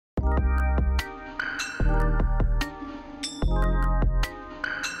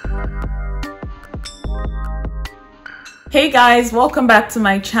Hey guys, welcome back to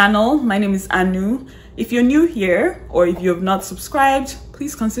my channel. My name is Anu. If you're new here or if you have not subscribed,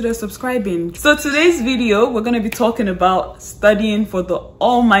 please consider subscribing. So today's video, we're going to be talking about studying for the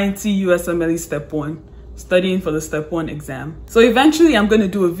almighty USMLE Step 1. Studying for the Step 1 exam. So eventually I'm going to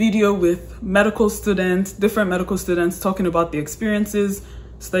do a video with medical students, different medical students, talking about the experiences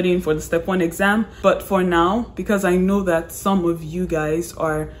studying for the Step 1 exam. But for now, because I know that some of you guys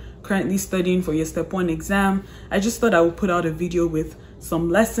are currently studying for your Step 1 exam, I just thought I would put out a video with some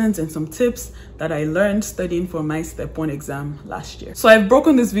lessons and some tips that I learned studying for my Step 1 exam last year. So I've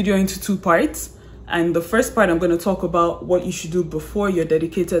broken this video into two parts. And the first part, I'm going to talk about what you should do before your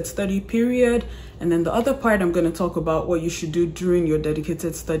dedicated study period. And then the other part, I'm going to talk about what you should do during your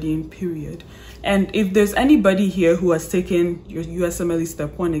dedicated studying period. And if there's anybody here who has taken your USMLE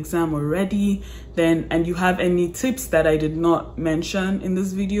Step 1 exam already, and you have any tips that I did not mention in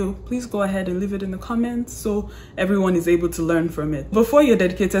this video, please go ahead and leave it in the comments so everyone is able to learn from it. Before your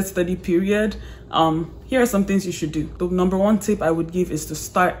dedicated study period, here are some things you should do. The number one tip I would give is to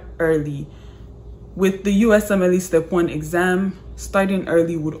start early. With the USMLE Step 1 exam, starting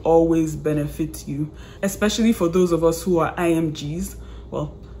early would always benefit you, especially for those of us who are IMGs.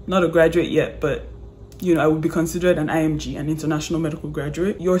 Well, not a graduate yet, but you know, I would be considered an IMG, an international medical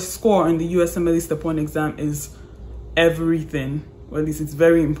graduate. Your score on the USMLE Step 1 exam is everything, or at least it's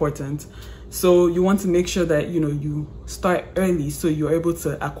very important. So you want to make sure that, you know, you start early so you're able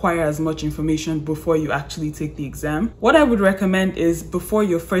to acquire as much information before you actually take the exam. What I would recommend is before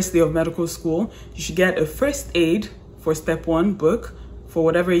your first day of medical school, you should get a first aid for Step 1 book for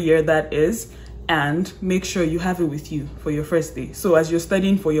whatever year that is, and make sure you have it with you for your first day. So as you're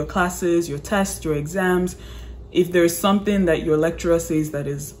studying for your classes, your tests, your exams, if there's something that your lecturer says that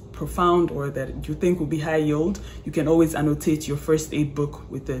is profound or that you think will be high yield, you can always annotate your first aid book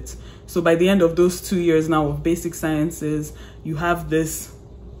with it. So by the end of those 2 years now of basic sciences, you have this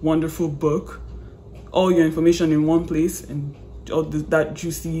wonderful book, all your information in one place, and all that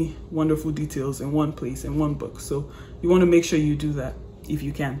juicy, wonderful details in one place, in one book. So you want to make sure you do that if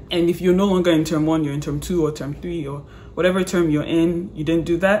you can. And if you're no longer in term 1, you're in term 2 or term 3 or whatever term you're in, you didn't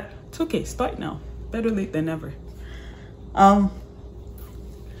do that, it's okay, start now. Better late than never.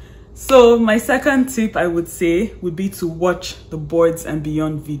 So my second tip I would say would be to watch the Boards and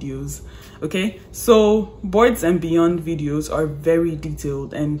Beyond videos. Okay, so Boards and Beyond videos are very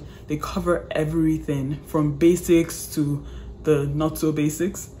detailed and they cover everything from basics to the not so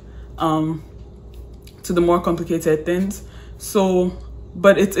basics, to the more complicated things. So,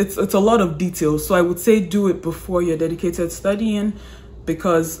 but it's a lot of details. So I would say do it before your dedicated studying,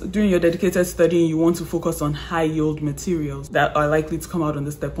 because during your dedicated studying, you want to focus on high yield materials that are likely to come out on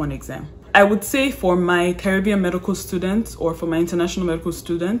the Step 1 exam. I would say for my Caribbean medical students or for my international medical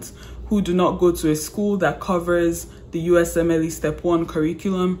students who do not go to a school that covers the USMLE Step 1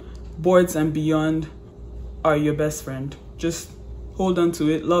 curriculum, Boards and Beyond are your best friend. Just hold on to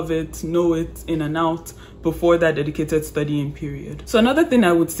it, love it, know it in and out before that dedicated studying period. So another thing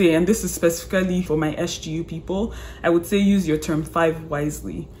I would say, and this is specifically for my SGU people, I would say use your term 5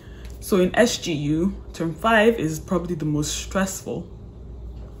 wisely. So in SGU, term 5 is probably the most stressful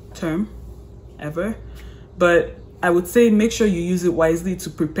term ever, but I would say make sure you use it wisely to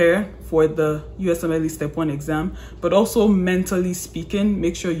prepare for the USMLE Step 1 exam, but also mentally speaking,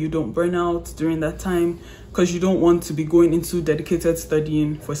 make sure you don't burn out during that time, because you don't want to be going into dedicated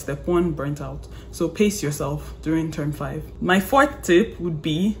studying for Step 1 burnt out. So pace yourself during term 5. My fourth tip would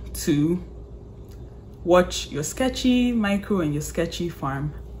be to watch your Skecthy Micro and your Skecthy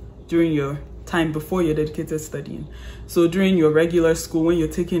Pharm during your time before your dedicated studying. So during your regular school, when you're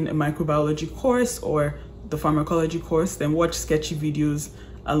taking a microbiology course or the pharmacology course, then watch Sketchy videos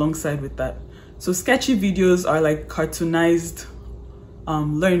alongside with that. So Sketchy videos are like cartoonized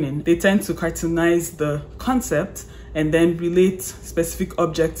learning. They tend to cartoonize the concept and then relate specific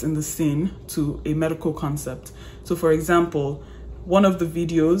objects in the scene to a medical concept. So for example, one of the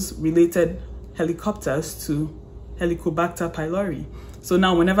videos related helicopters to Helicobacter pylori. So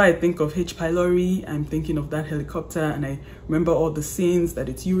now whenever I think of H. pylori, I'm thinking of that helicopter, and I remember all the scenes that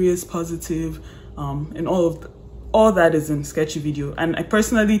it's urease positive, and all that is in Sketchy video. And I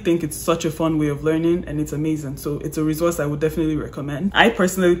personally think it's such a fun way of learning and it's amazing. So it's a resource I would definitely recommend. I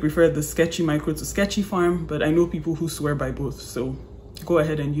personally prefer the Skecthy Micro to Skecthy Pharm, but I know people who swear by both, so go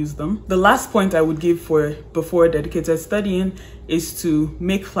ahead and use them. The last point I would give for before dedicated studying is to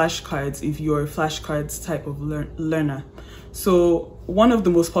make flashcards if you're a flashcards type of learner. So one of the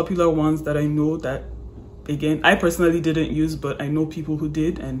most popular ones that I know that, again, I personally didn't use, but I know people who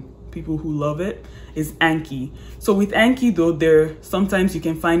did and people who love it, is Anki. So with Anki though, sometimes you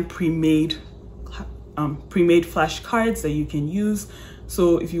can find pre-made pre-made flashcards that you can use.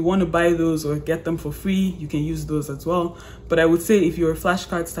 So if you want to buy those or get them for free, you can use those as well. But I would say if you're a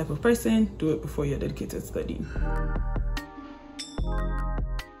flashcards type of person, do it before your dedicated studying.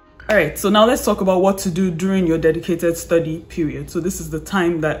 All right, so now let's talk about what to do during your dedicated study period. So this is the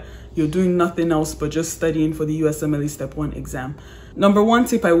time that you're doing nothing else but just studying for the USMLE Step 1 exam. Number one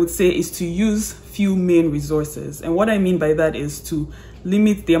tip I would say is to use few main resources. And what I mean by that is to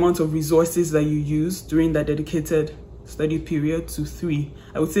limit the amount of resources that you use during that dedicated study period to 3.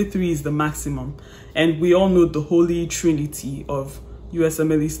 I would say 3 is the maximum. And we all know the holy trinity of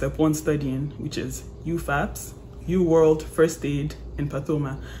USMLE Step 1 studying, which is UFAPs, Uworld, First Aid, and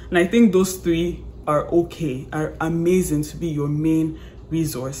Pathoma. And I think those 3 are amazing to be your main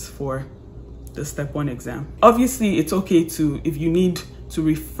resource for the Step 1 exam. Obviously, it's okay to, if you need to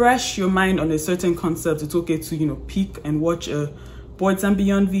refresh your mind on a certain concept, it's okay to, peek and watch a Boards and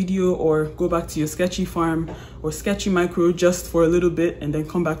Beyond video, or go back to your Skecthy Pharm or Skecthy Micro just for a little bit and then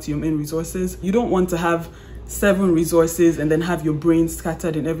come back to your main resources. You don't want to have 7 resources and then have your brain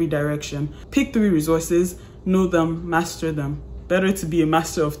scattered in every direction. Pick 3 resources, know them, master them. Better to be a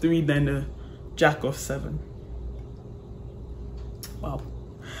master of 3 than a jack of 7. Wow.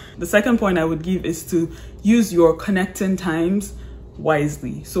 The second point I would give is to use your connecting times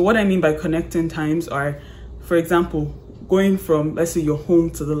wisely. So what I mean by connecting times are, for example, going from, let's say, your home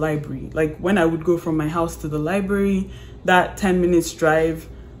to the library. Like when I would go from my house to the library, that 10 minutes drive,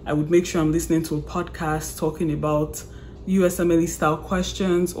 I would make sure I'm listening to a podcast talking about USMLE style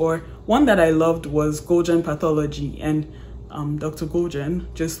questions, or one that I loved was Goljan pathology, and Dr.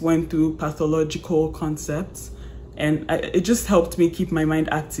 Goljan just went through pathological concepts, and it just helped me keep my mind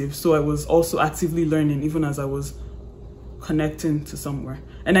active. So I was also actively learning even as I was connecting to somewhere.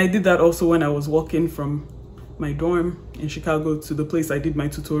 And I did that also when I was walking from my dorm in Chicago to the place I did my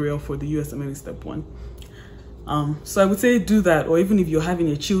tutorial for the USMLE Step 1. So I would say do that, or even if you're having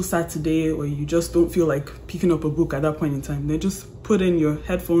a chill Saturday or you just don't feel like picking up a book at that point in time, then just put in your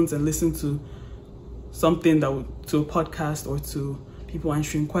headphones and listen to something to a podcast, or to people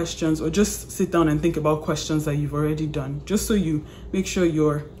answering questions, or just sit down and think about questions that you've already done, just so you make sure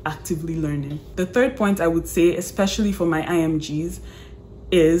you're actively learning. The third point I would say, especially for my IMGs,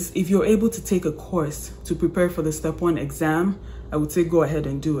 is if you're able to take a course to prepare for the Step 1 exam, I would say go ahead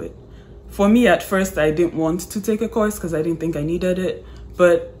and do it. For me, at first, I didn't want to take a course because I didn't think I needed it,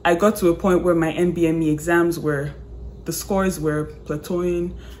 but I got to a point where my NBME exams the scores were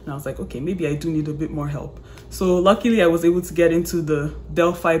plateauing, and I was like, okay, maybe I do need a bit more help. So luckily, I was able to get into the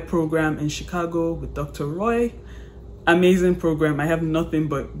Delphi program in Chicago with Dr. Roy. Amazing program. I have nothing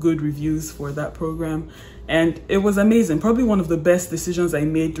but good reviews for that program, and it was amazing. Probably one of the best decisions I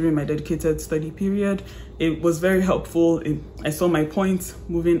made during my dedicated study period. It was very helpful. I saw my points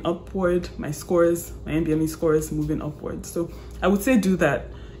moving upward, my scores, my NBME scores moving upward. So I would say do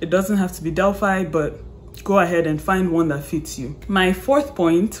that. It doesn't have to be Delphi, but go ahead and find one that fits you. My fourth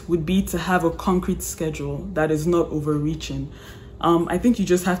point would be to have a concrete schedule that is not overreaching. I think you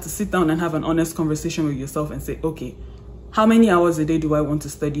just have to sit down and have an honest conversation with yourself and say, okay, how many hours a day do I want to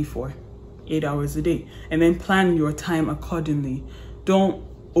study for? 8 hours a day. And then plan your time accordingly. Don't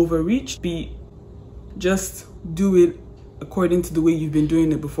overreach. Just do it according to the way you've been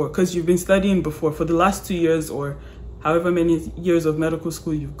doing it before, because you've been studying before for the last 2 years, or however many years of medical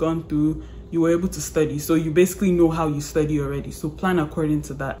school you've gone through. You were able to study, so you basically know how you study already. So plan according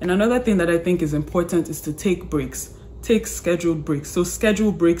to that. And another thing that I think is important is to take breaks. Take scheduled breaks. So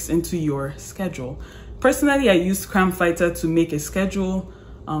schedule breaks into your schedule. Personally, I used Cramfighter to make a schedule,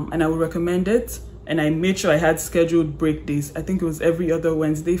 and I would recommend it. And I made sure I had scheduled break days. I think it was every other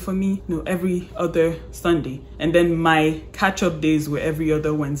Wednesday for me. No, every other Sunday. And then my catch-up days were every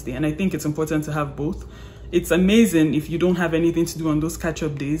other Wednesday. And I think it's important to have both. It's amazing if you don't have anything to do on those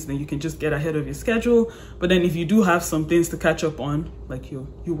catch-up days, then you can just get ahead of your schedule. But then if you do have some things to catch up on, like your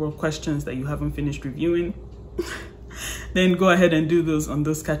Uworld questions that you haven't finished reviewing, then go ahead and do those on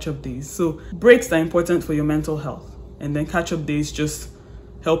those catch-up days. So breaks are important for your mental health, and then catch-up days just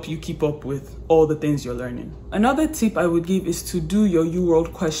help you keep up with all the things you're learning. Another tip I would give is to do your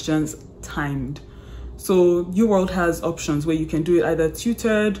Uworld questions timed. So Uworld has options where you can do it either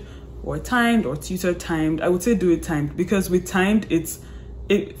tutored or timed, or tutor timed. I would say do it timed, because with timed,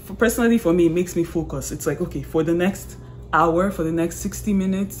 personally for me, it makes me focus. It's like, okay, for the next hour, for the next 60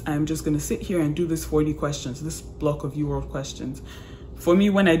 minutes, I'm just gonna sit here and do this 40 questions, this block of Uworld questions. For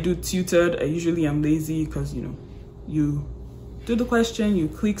me, when I do tutored, I usually am lazy, because you do the question, you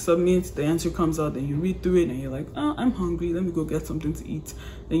click submit, the answer comes out, then you read through it and you're like, oh, I'm hungry, let me go get something to eat.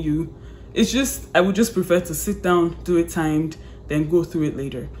 Then I would just prefer to sit down, do it timed, then go through it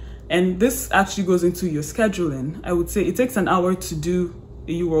later. And this actually goes into your scheduling. I would say it takes an hour to do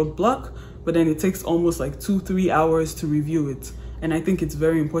a Uworld block, but then it takes almost like 2-3 hours to review it. And I think it's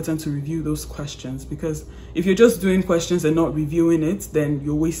very important to review those questions, because if you're just doing questions and not reviewing it, then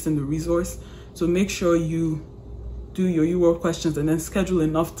you're wasting the resource. So make sure you do your Uworld questions and then schedule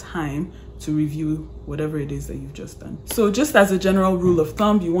enough time to review whatever it is that you've just done. So just as a general rule of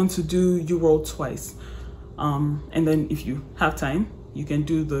thumb, you want to do Uworld twice. And then if you have time, you can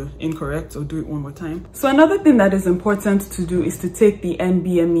do the incorrect or do it one more time. So another thing that is important to do is to take the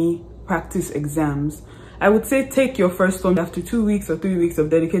NBME practice exams. I would say take your first one after 2 weeks or 3 weeks of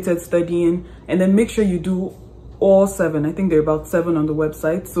dedicated studying, and then make sure you do all 7. I think there are about 7 on the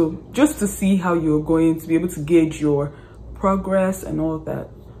website. So just to see how you're going to be able to gauge your progress and all of that.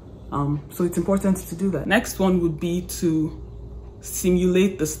 So it's important to do that. Next one would be to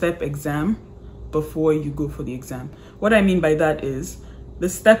simulate the step exam before you go for the exam. What I mean by that is the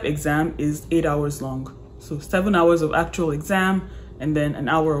step exam is 8 hours long. So 7 hours of actual exam and then an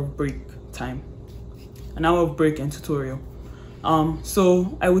hour of break time. An hour of break and tutorial.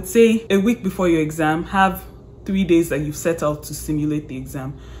 So I would say a week before your exam, have 3 days that you've set out to simulate the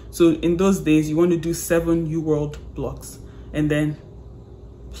exam. So in those days, you want to do 7 Uworld blocks and then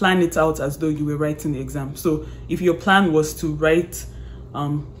plan it out as though you were writing the exam. So if your plan was to write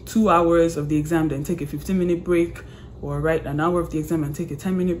 2 hours of the exam, then take a 15-minute break, or write an hour of the exam and take a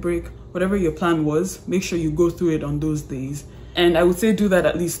 10-minute break, whatever your plan was, make sure you go through it on those days. And I would say do that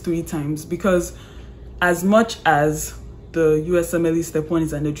at least 3 times, because as much as the USMLE Step 1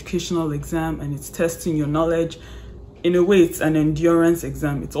 is an educational exam and it's testing your knowledge, in a way it's an endurance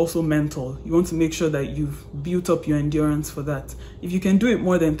exam. It's also mental. You want to make sure that you've built up your endurance for that. If you can do it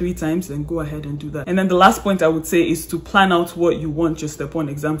more than 3 times, then go ahead and do that. And then the last point I would say is to plan out what you want your Step 1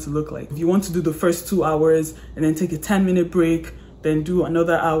 exam to look like. If you want to do the first 2 hours and then take a 10-minute break, then do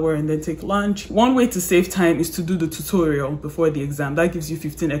another hour and then take lunch. One way to save time is to do the tutorial before the exam. That gives you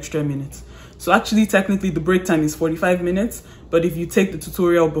 15 extra minutes. So actually, technically, the break time is 45 minutes, but if you take the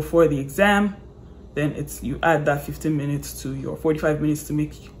tutorial before the exam, then you add that 15 minutes to your 45 minutes to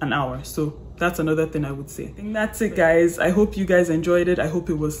make an hour. So that's another thing I would say. I think that's it, guys. I hope you guys enjoyed it. I hope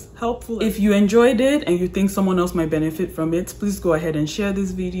it was helpful. If you enjoyed it and you think someone else might benefit from it, please go ahead and share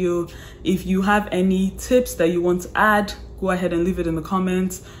this video. If you have any tips that you want to add, go ahead and leave it in the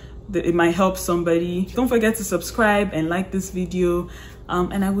comments. It might help somebody. Don't forget to subscribe and like this video.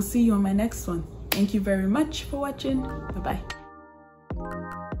 And I will see you on my next one. Thank you very much for watching. Bye-bye.